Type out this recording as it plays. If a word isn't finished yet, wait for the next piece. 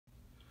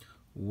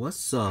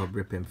What's up,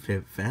 Rip and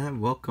Flip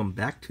fam? Welcome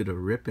back to the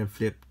Rip and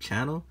Flip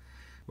channel,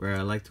 where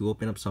I like to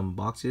open up some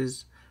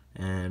boxes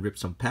and rip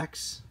some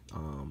packs.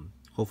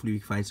 Hopefully we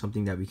find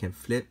something that we can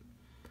flip.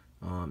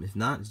 If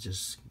not,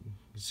 it's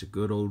a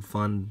good old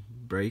fun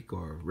break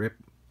or rip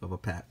of a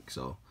pack.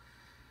 So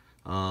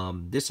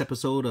this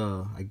episode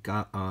I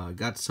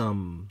got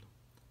some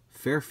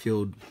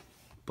Fairfield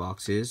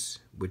boxes,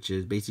 which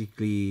is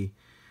basically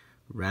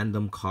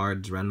random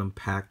cards, random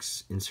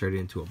packs inserted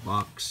into a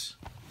box.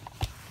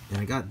 And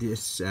I got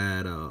this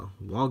at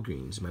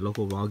Walgreens, my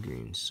local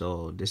Walgreens.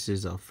 So this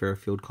is a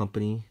Fairfield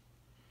company,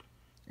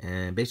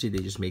 and basically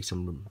they just make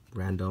some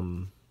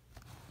random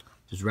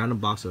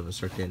box of a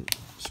certain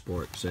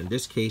sport. So in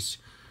this case,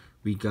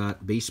 we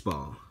got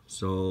baseball.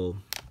 So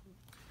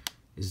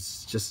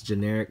it's just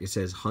generic. It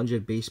says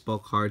 100 baseball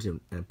cards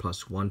and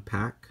plus one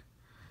pack.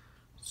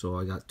 So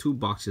I got two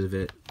boxes of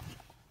it.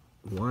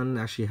 One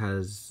actually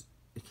has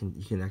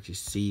you can actually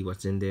see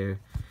what's in there,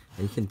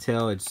 and you can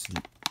tell it's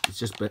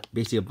just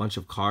basically a bunch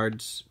of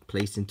cards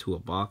placed into a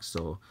box.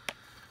 So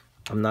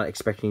I'm not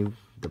expecting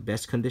the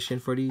best condition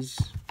for these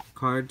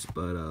cards,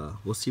 but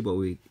we'll see what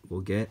we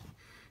will get.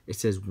 It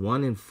says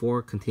 1 in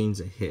 4 contains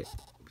a hit.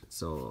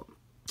 So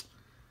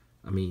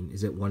I mean,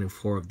 is it 1 in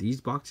 4 of these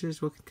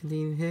boxes will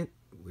contain a hit?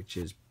 Which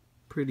is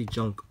pretty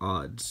junk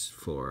odds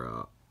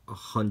for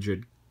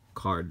 100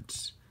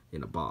 cards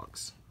in a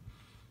box.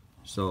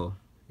 So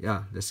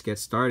yeah, let's get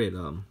started.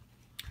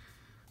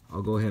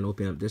 I'll go ahead and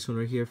open up this one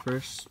right here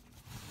first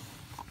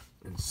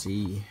and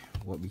see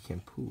what we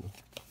can pull.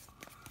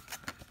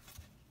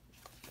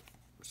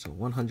 So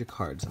 100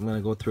 cards. I'm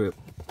gonna go through it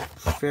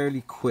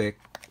fairly quick.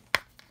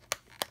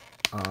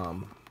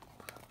 I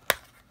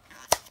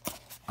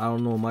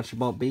don't know much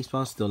about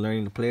baseball, still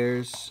learning the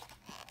players,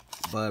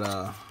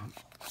 but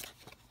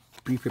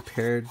be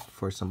prepared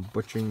for some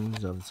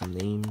butcherings of some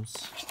names,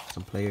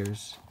 some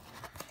players.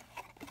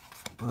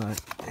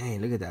 But hey,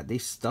 look at that, they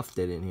stuffed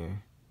it in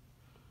here.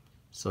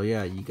 So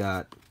yeah, you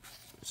got,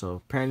 so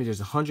apparently there's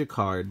 100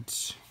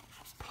 cards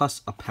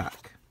plus a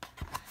pack.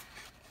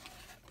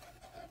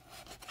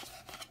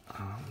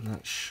 I'm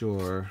not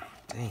sure.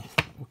 Dang,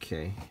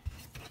 okay.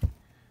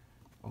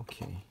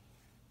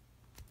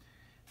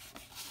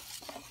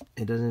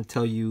 It doesn't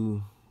tell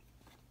you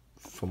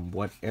from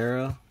what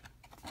era.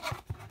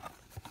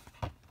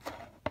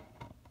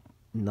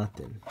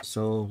 Nothing.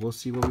 So we'll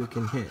see what we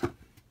can hit.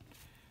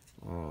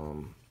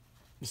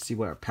 Let's see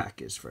what our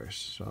pack is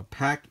first. So our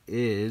pack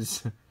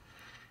is,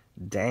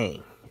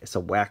 dang, it's a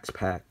wax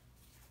pack.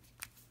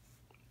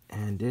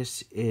 And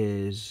this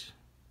is,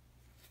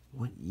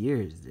 what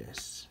year is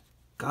this?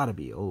 Gotta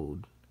be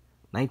old.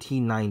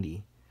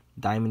 1990.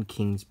 Diamond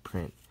Kings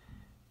print.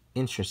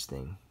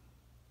 Interesting.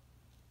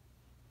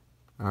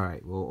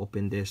 Alright, we'll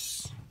open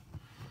this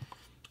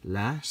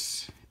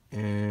last,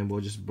 and we'll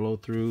just blow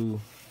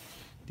through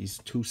these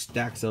two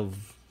stacks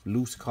of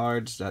loose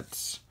cards.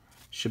 That's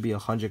should be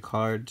 100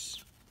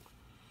 cards.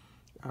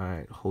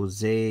 Alright,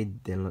 Jose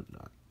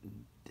Delon.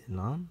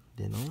 I'm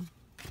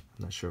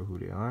not sure who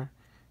they are.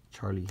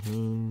 Charlie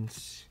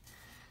Haynes.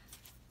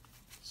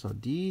 So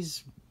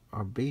these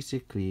are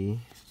basically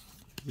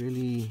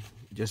really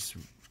just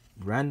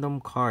random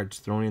cards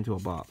thrown into a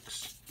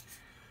box.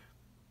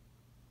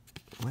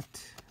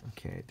 What?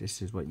 Okay,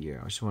 this is what year.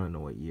 I just want to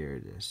know what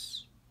year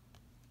this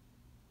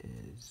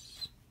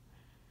is.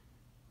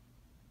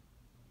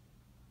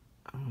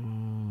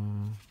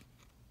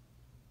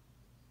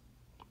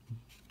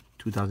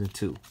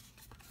 2002.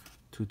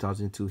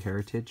 2002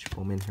 Heritage,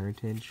 Bowman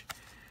Heritage.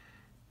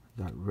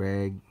 Got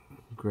Greg,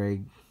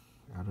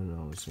 I don't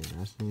know his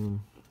last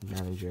name,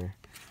 manager.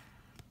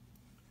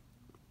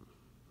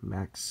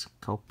 Max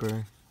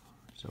Culper,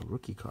 so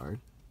rookie card.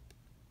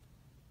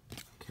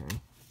 Okay.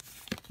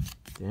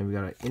 Then we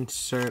got an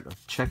insert of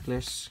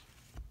checklist.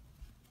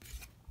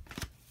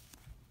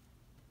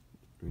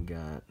 We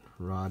got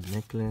Rod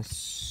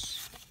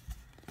Nicholas,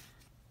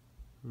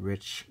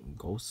 Rich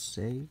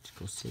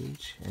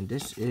Gosage, and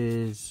this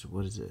is,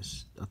 what is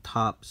this? A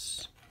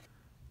Topps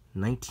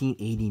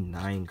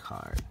 1989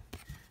 card.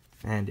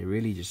 And they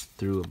really just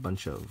threw a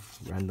bunch of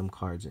random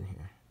cards in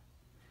here.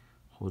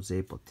 Jose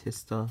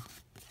Bautista,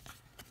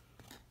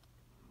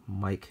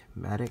 Mike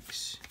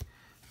Maddox.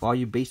 For all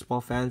you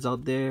baseball fans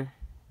out there,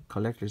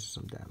 collectors of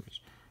some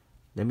damage,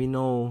 let me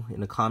know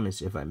in the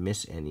comments if I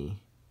miss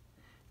any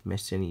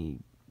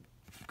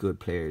good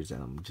players that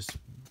I'm just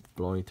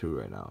blowing through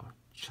right now.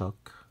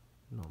 Chuck,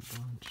 no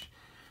bunch.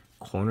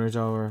 Corners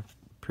are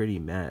pretty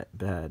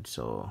bad,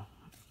 so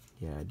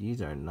yeah,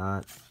 these are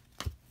not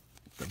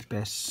the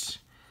best.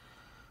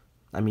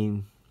 I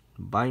mean,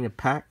 buying a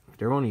pack,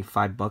 they're only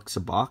 $5 a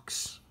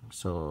box,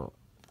 so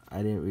I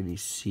didn't really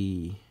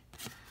see.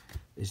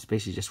 It's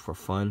basically just for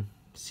fun.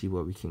 See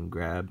what we can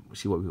grab,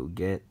 see what we will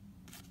get.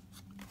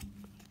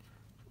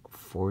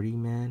 40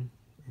 man,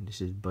 and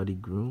this is Buddy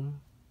Groom.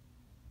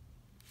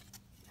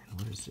 And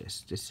what is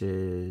this? This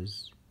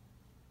is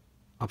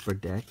Upper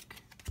Deck.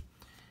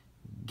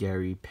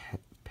 Gary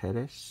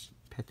Pettis,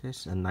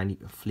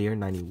 a Fleer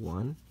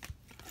 91.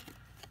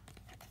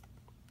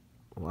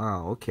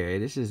 Wow, okay,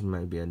 this is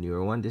might be a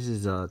newer one. This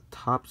is a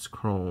Topps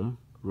Chrome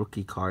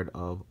rookie card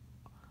of,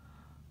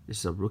 this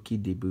is a rookie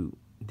debut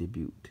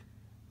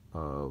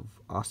of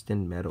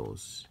Austin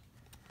Meadows.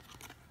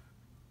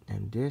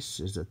 And this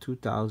is a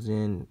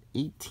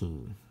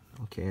 2018.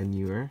 Okay, a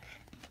newer.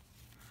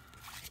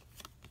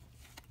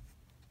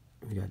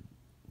 We got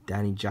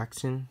Danny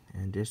Jackson,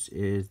 and this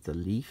is the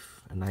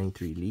Leaf, a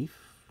 93 Leaf.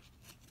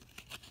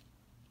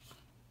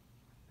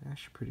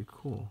 That's pretty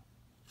cool.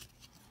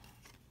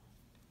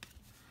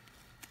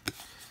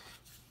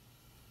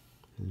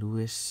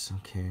 Lewis,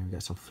 okay, we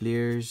got some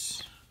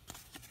Fleers.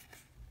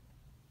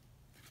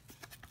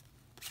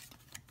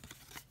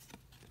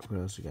 What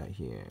else we got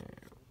here?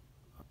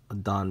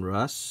 Don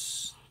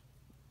Russ,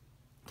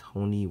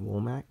 Tony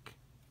Womack.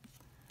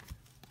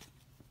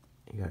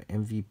 You got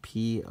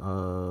MVP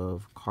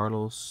of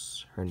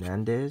Carlos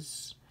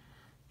Hernandez,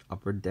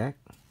 Upper Deck.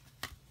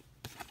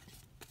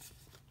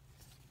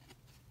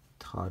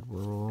 Todd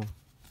Whirl,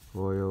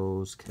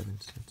 Royals, Kevin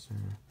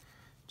Spencer,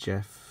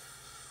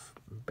 Jeff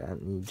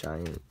Bentley,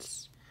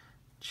 Giants,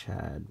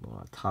 Chad,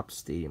 Top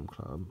Stadium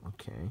Club.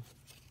 Okay.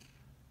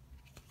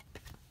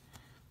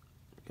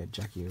 Got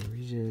Jackie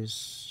Regis,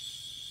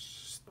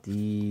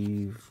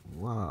 Steve.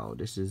 Wow,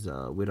 this is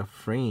with a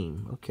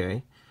frame.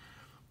 Okay.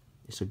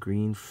 It's a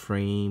green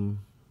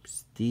frame.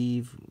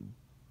 Steve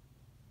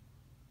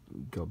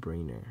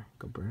Galbrainer.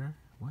 Galbrainer?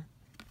 What?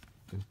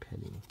 I'm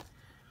petting.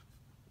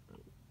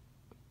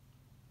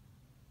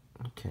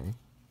 Okay.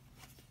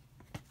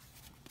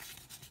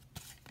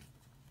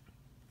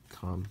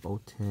 Tom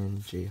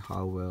Bolton, Jay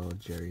Howell,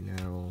 Jerry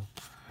Narrow,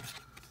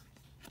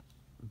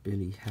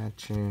 Billy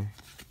Hatcher.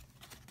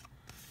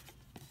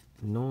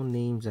 No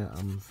names that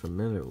I'm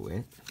familiar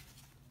with.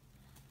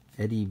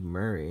 Eddie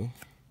Murray.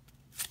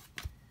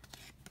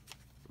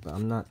 But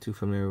I'm not too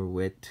familiar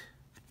with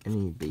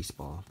any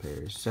baseball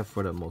players, except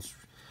for the most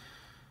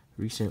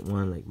recent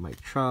one, like Mike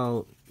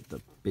Trout.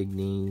 The big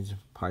names,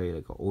 probably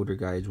like older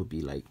guys, would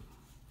be like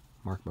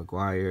Mark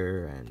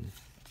McGwire and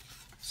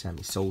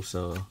Sammy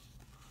Sosa.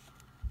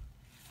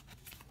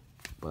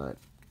 But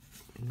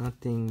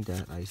nothing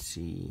that I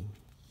see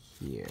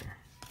here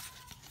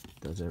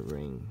doesn't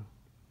ring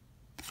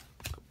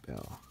a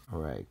bell.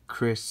 Alright,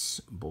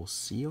 Chris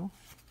Bolsio.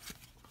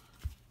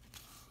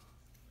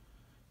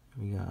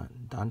 We got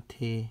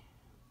Dante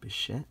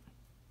Bichette,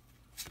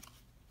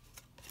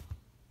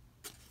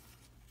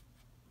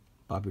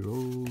 Bobby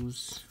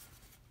Rose,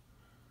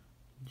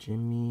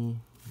 Jimmy,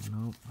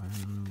 nope, I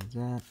don't know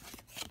that,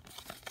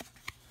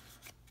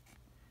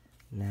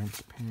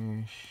 Lance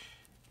Parrish,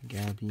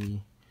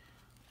 Gabby,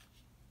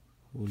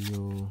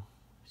 Julio,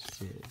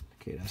 Sid.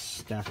 Okay, that's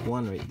stack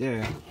one right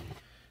there.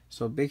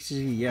 So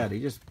basically, yeah, they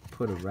just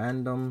put a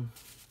random,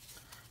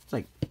 it's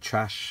like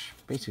trash,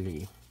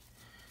 basically.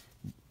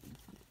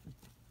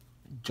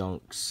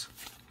 Junks,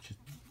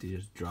 they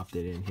just dropped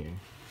it in here.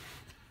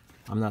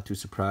 I'm not too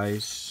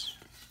surprised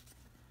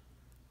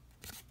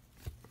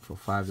for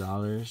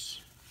 $5.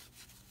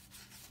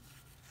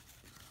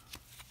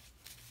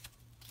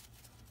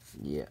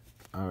 Yeah.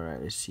 All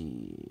right. Let's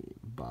see.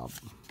 Bob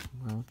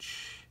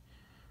Welch.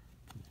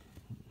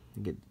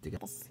 They got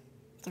this.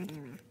 Jeffrey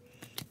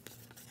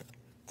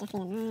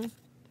Lemire.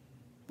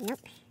 Nope.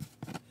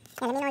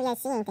 Yeah, let me know if you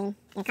guys see anything in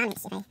the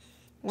comments if I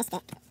missed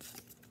it.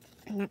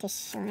 I'm not too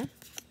sure.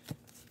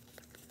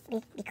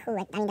 Be cool.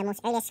 I mean, the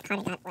most earliest card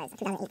I got was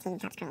 2018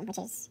 Topps Chrome, which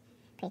is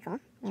pretty cool.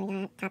 Then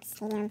we got Topps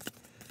Stadium.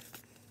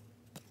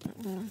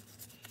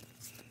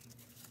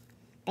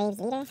 Braves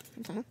leader.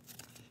 Okay.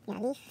 Yeah,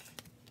 Leaf.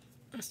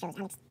 Astros.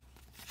 Alex.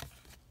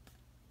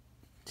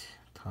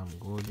 Tom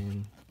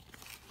Gordon.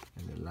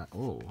 And the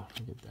oh,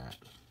 look at that.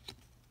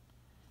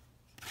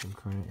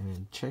 And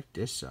then check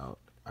this out.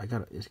 I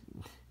got it.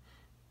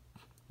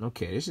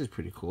 Okay, this is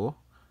pretty cool.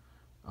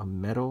 A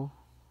metal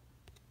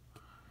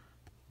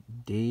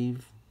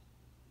Dave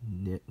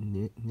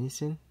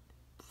Nissen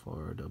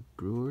for the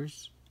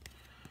Brewers,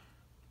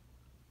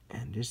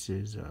 and this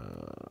is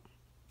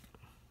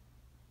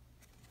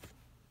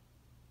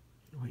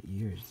what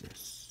year is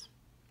this?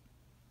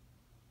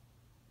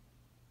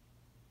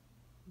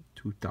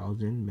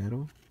 2000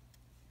 metal.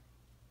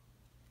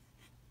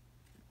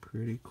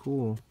 Pretty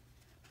cool.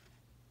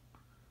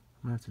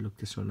 I'm gonna have to look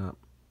this one up.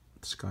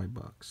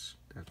 Skybox.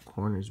 That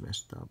corner's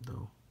messed up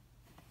though.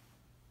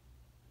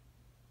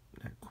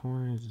 That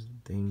corner is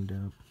dinged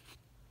up.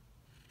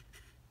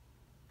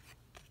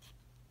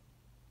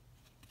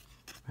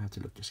 I have to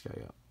look this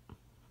guy up.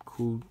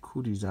 Cool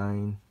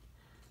design.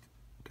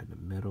 Got the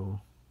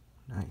metal.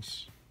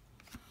 Nice.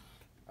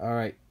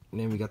 Alright, and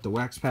then we got the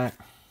wax pack.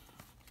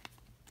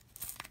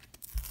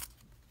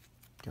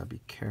 Gotta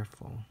be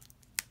careful.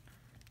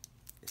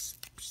 It's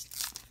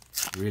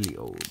really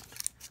old.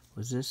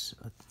 Was this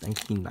a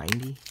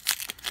 1990?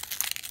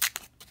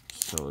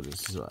 So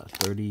this is a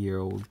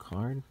 30-year-old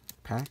card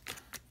pack.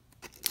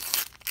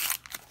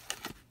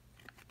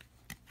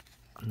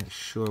 I'm not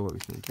sure what we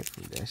can get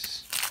from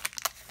this.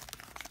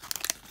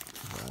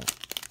 But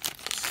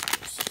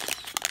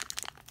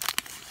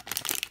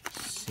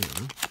let's see.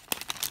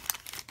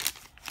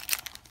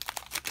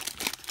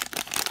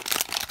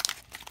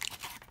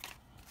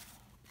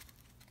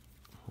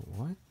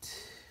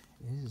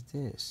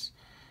 this?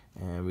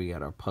 And we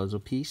got our puzzle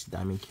piece,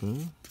 Diamond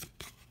King.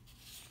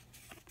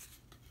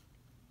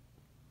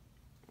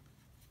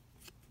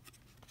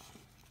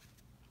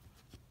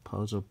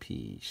 Puzzle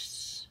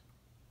piece.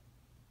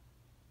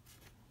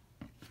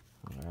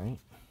 Alright.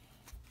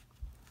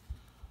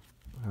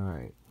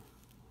 Alright.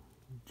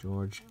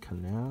 George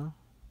Canal.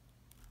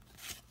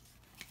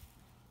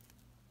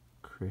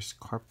 Chris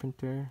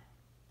Carpenter.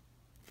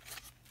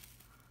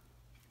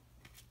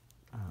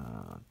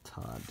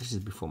 Todd. This is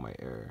before my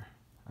era.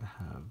 I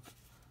have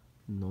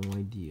no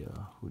idea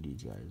who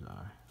these guys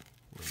are.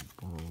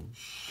 Boone,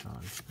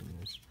 Sean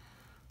Spinners,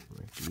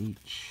 Rick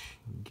Leach,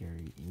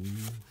 Gary E.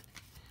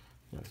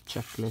 Got a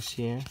checklist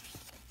here.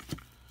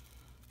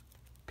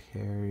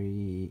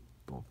 Perry,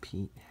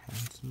 Pete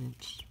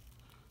Hansmith,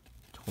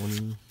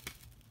 Tony,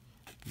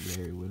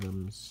 Larry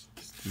Williams,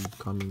 Steve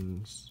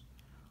Cummings,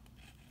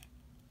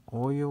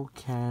 Oil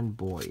Can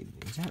Boyd.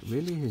 Is that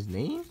really his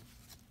name?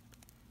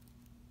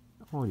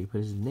 Oh, he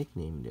put his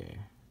nickname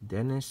there.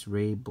 Dennis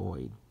Ray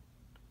Boyd.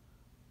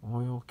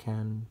 Oil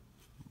Can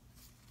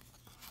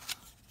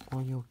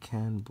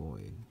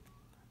Boyd.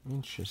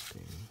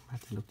 Interesting. I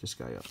have to look this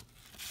guy up.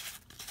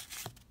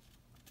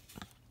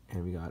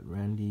 And we got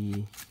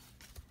Randy,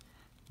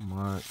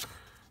 Mark,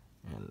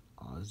 and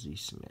Ozzie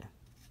Smith.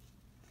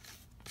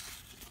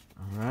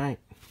 Alright.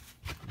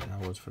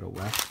 That was for the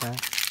wax pack.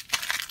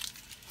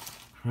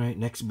 Alright,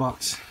 next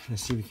box.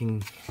 Let's see if we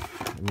can,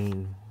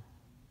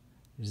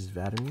 this is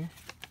Vladimir.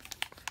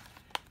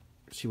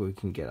 Let's see what we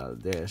can get out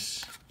of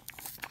this.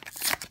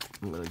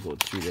 I'm going to go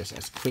through this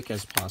as quick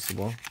as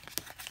possible.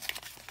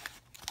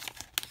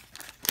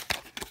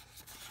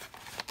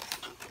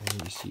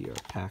 And you see our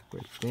pack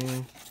right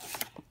there.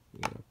 We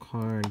got our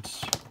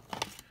cards.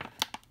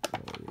 Oh,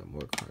 we got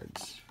more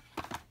cards.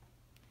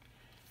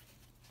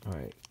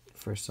 Alright,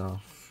 first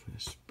off,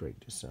 let's break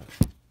this up.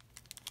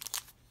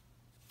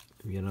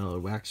 We got another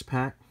wax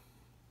pack.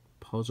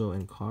 Puzzle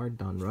and card,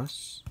 Don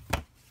Russ.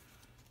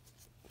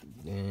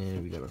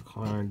 And we got our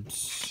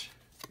cards.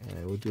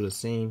 And we'll do the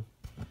same.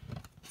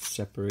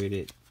 Separate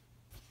it.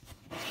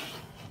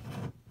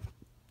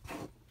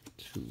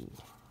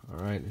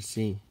 Alright, let's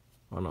see.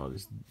 Oh no,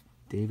 this is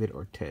David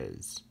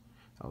Ortiz.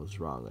 I was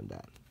wrong on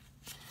that.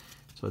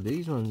 So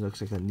these ones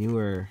looks like a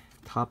newer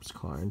Topps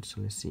card.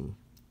 So let's see.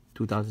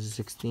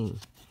 2016.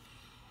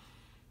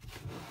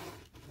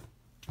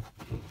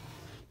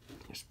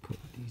 Let's put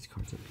these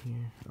cards up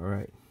here.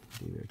 Alright,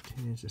 David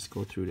Ortiz. Let's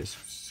go through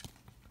this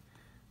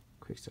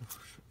quick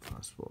stuff if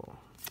possible.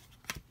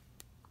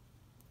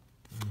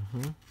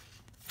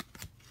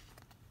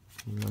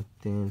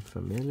 Nothing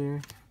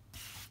familiar.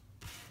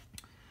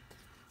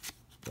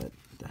 But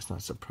that's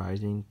not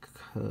surprising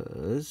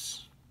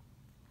because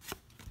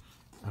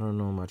I don't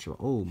know much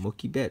about. Oh,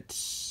 Mookie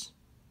Betts.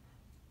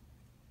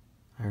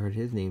 I heard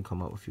his name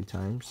come up a few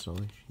times, so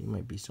he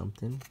might be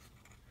something.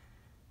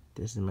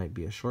 This might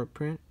be a short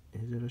print.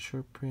 Is it a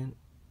short print?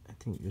 I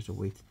think there's a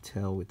way to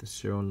tell with the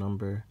serial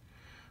number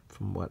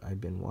from what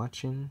I've been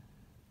watching.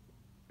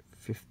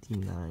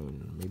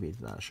 59. Maybe it's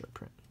not a short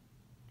print.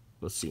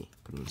 We'll see.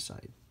 Put it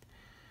aside.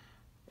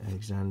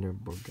 Alexander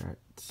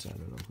Bogarts. I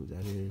don't know who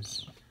that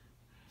is.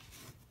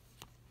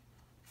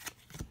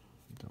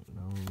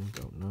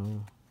 Don't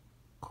know.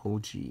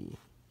 Koji.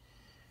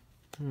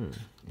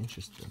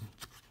 Interesting.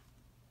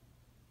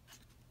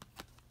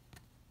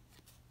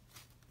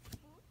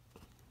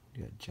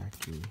 You got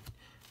Jackie.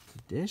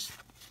 This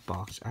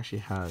box actually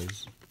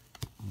has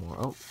more.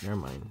 Oh, never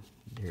mind.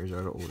 Here's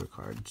our older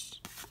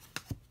cards.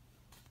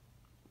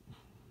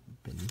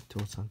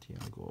 Benito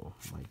Santiago,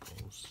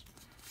 Michaels.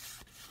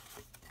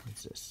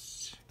 What's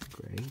this?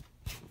 Gray.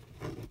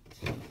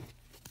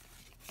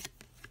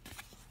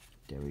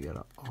 Then we got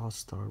an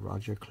All-Star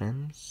Roger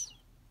Clems.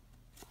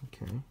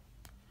 Okay.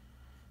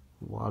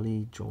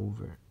 Wally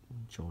Jonier.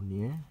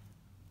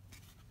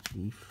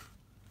 Leaf.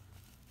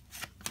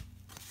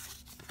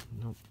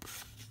 Nope.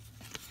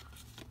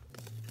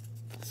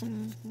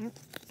 Nope.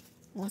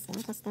 Yes,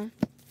 Lancaster.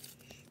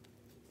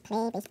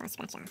 Play baseball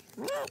scratch off.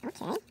 What?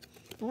 Okay. A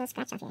little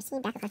scratch off here. See,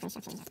 back across my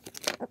instructions.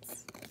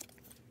 Oops.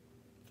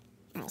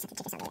 Alright, just have to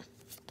check this out later.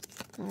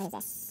 And what is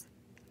this?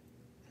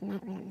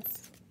 Matt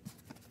Williams.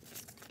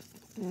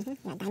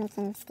 Yeah, Diamond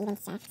King, Steven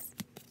Sachs.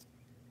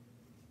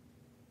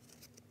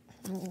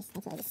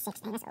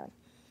 1986. Man, that's old.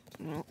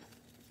 Alright.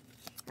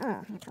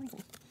 Oh, I'm a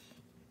posy.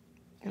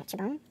 Alright,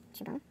 Chibone.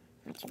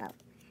 Alright, Chabot.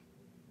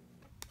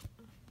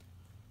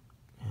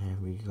 And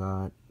we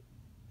got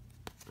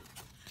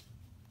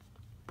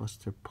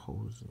Buster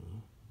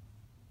Posey.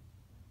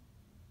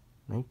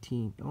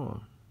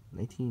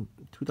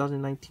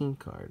 2019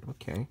 card.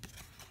 Okay.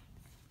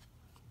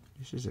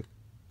 This is a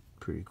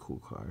pretty cool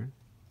card.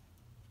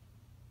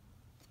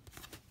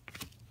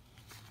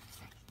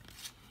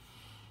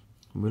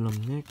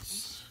 Willem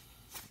Nix.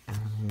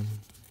 And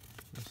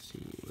let's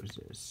see, what is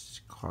this?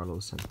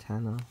 Carlos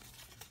Santana.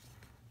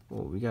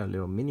 Oh, we got a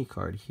little mini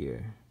card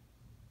here.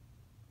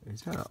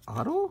 Is that an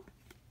auto?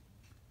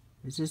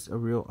 Is this a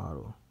real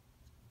auto?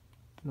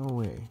 No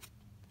way.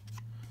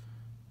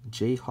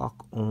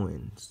 Jayhawk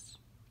Owens.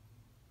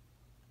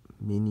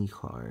 mini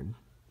card.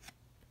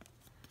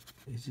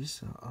 Is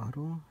this an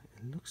auto?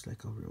 It looks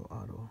like a real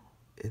auto.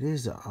 It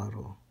is an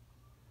auto.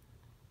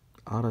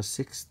 Out of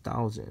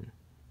 6,000.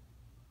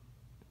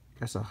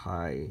 That's a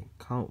high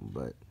count,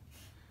 but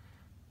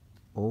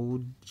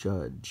Old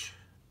Judge.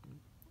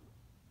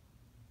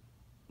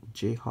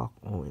 Jayhawk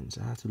Owens.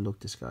 I have to look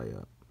this guy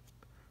up.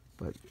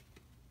 But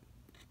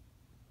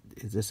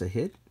is this a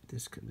hit?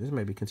 This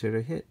might be considered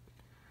a hit.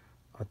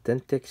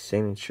 Authentic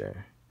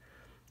signature.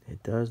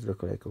 It does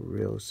look like a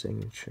real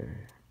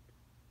signature.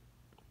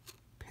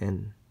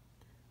 Pen.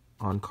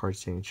 On-card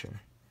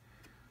signature.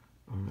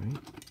 Alright.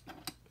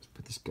 Let's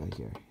put this guy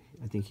here.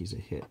 I think he's a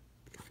hit.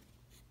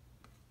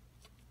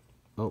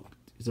 Oh,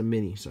 it's a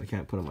mini, so I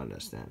can't put him on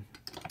that stand.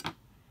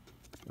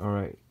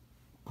 Alright.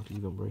 I'll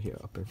leave him right here,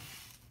 up there.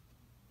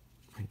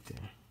 Right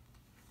there.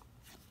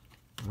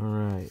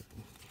 Alright.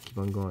 Keep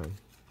on going.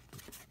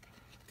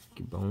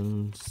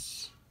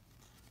 Bones.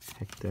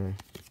 Hector.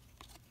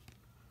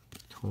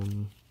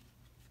 Tony.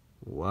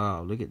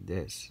 Wow, look at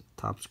this.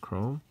 Topps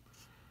Chrome.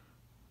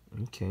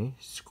 Okay.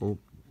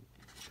 Scope.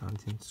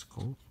 Jonathan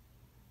Scope.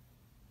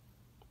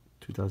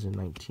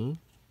 2019.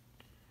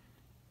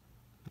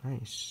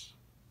 Nice.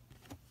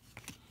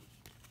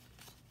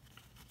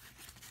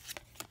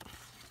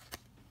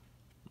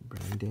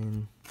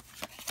 Brandon.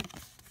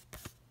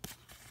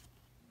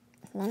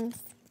 Lens.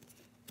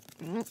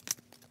 Alright.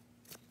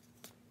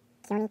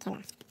 Keone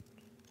Kela.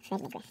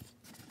 Fred McGriff.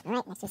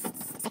 Alright, let's do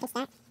second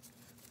stack.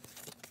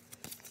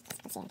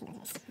 Let's see everything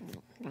goes this.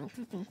 Brian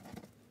Harper.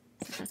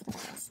 Some classic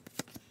players.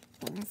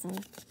 Ben Wilson.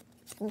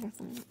 Steve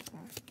Wilson.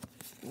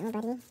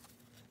 Nobody.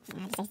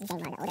 This is more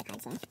the older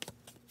cards here.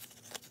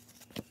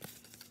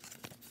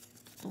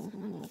 Kenny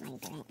Hernandez, Marty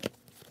Barrett.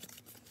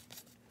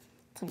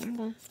 Tim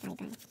Launder, Scotty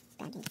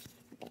Bradley.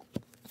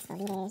 Expo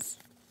Leaders.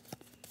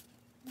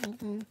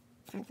 Brandon.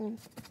 Townfield.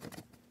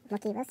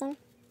 Mookie Wilson.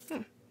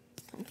 Huh.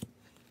 Okay.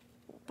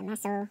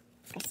 Damaso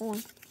Garcia.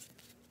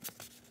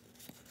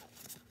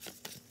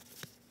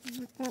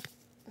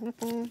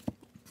 Nothing.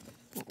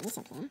 Not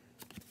recent here.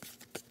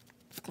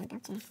 Tim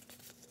Belcher.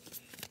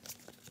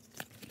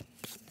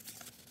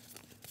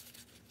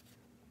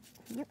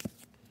 Nope.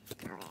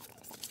 Alright.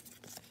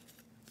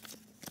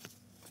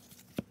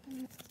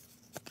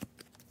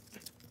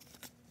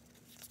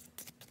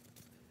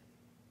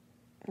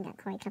 We got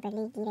Corey Cupboard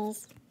League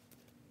leaders.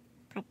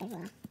 Park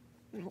Biville.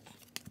 Mike.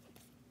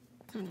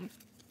 Tanner.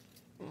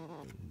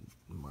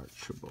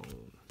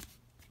 Marchabone.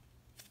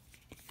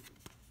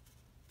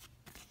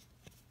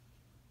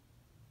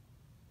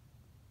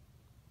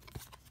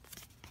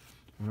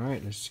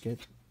 Alright, let's get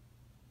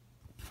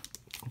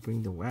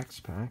opening the wax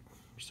pack.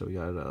 So we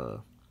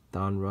got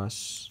Don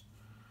Russ.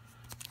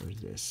 Where's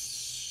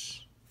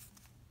this?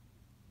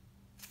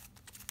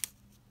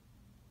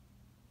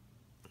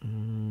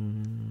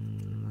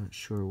 Not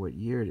sure what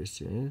year this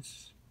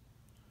is.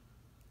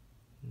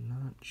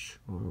 Not sure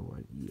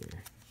what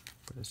year.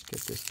 But let's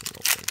get this thing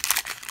open.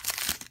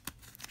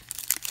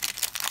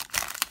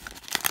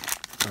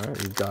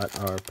 Alright, we got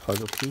our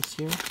puzzle piece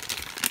here.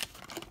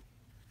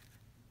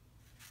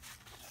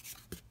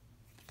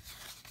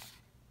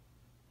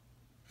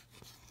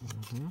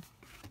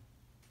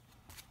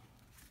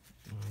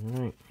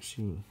 Alright, let's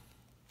see.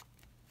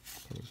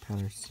 Kenny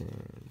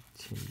Patterson,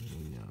 Tim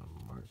Nina,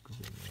 Mark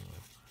Zeno.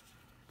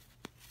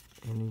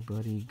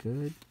 Anybody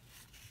good?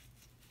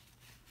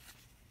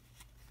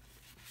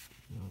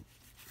 Nope.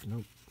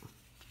 Nope.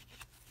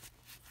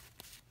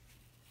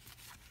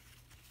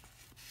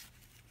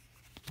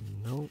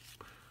 Nope.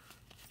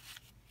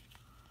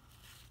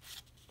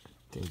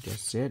 I think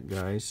that's it,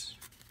 guys.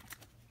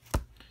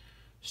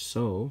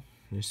 So,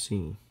 let's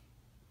see.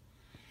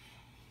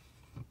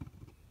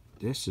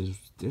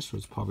 This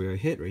was probably a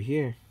hit right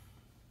here.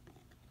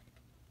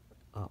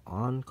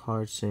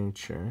 On-card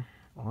signature,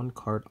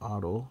 on-card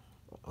auto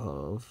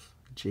of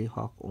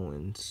Jayhawk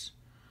Owens.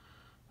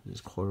 This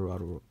is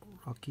Colorado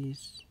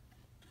Rockies.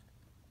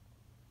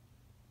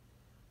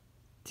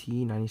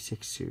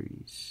 T96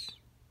 series.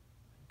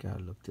 Gotta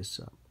look this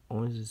up.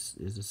 Owens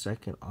is the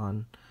second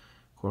on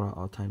Colorado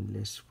all-time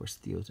list for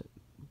steals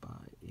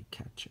by a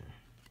catcher.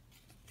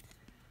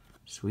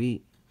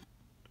 Sweet.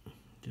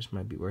 This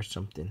might be worth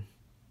something.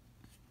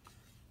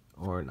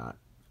 Or not.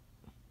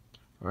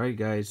 Alright,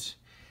 guys.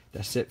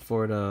 That's it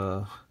for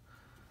the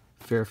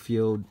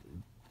Fairfield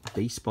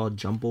baseball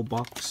jumbo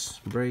box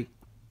break,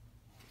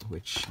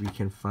 which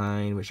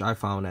I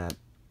found at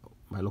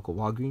my local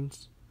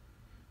Walgreens.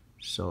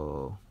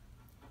 So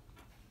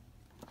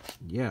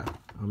yeah,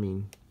 I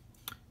mean,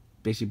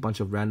 basically a bunch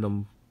of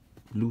random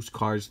loose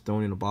cards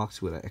thrown in a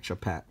box with an extra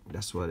pack.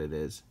 That's what it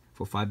is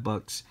for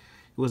 $5. It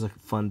was a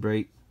fun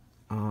break.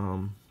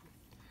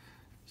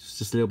 It's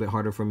just a little bit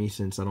harder for me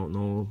since I don't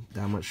know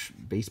that much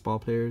baseball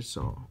players,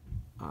 so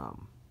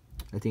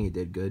I think it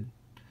did good.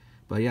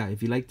 But yeah,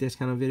 if you like this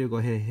kind of video, go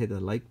ahead and hit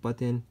the like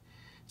button,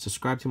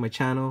 subscribe to my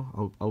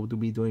channel. I'll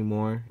be doing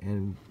more,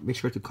 and make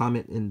sure to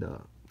comment in the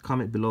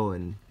comment below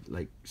and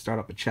like start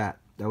up a chat.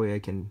 That way I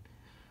can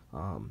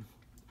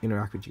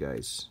interact with you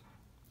guys.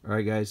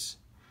 Alright guys,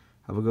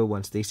 have a good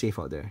one. Stay safe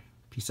out there.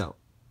 Peace out.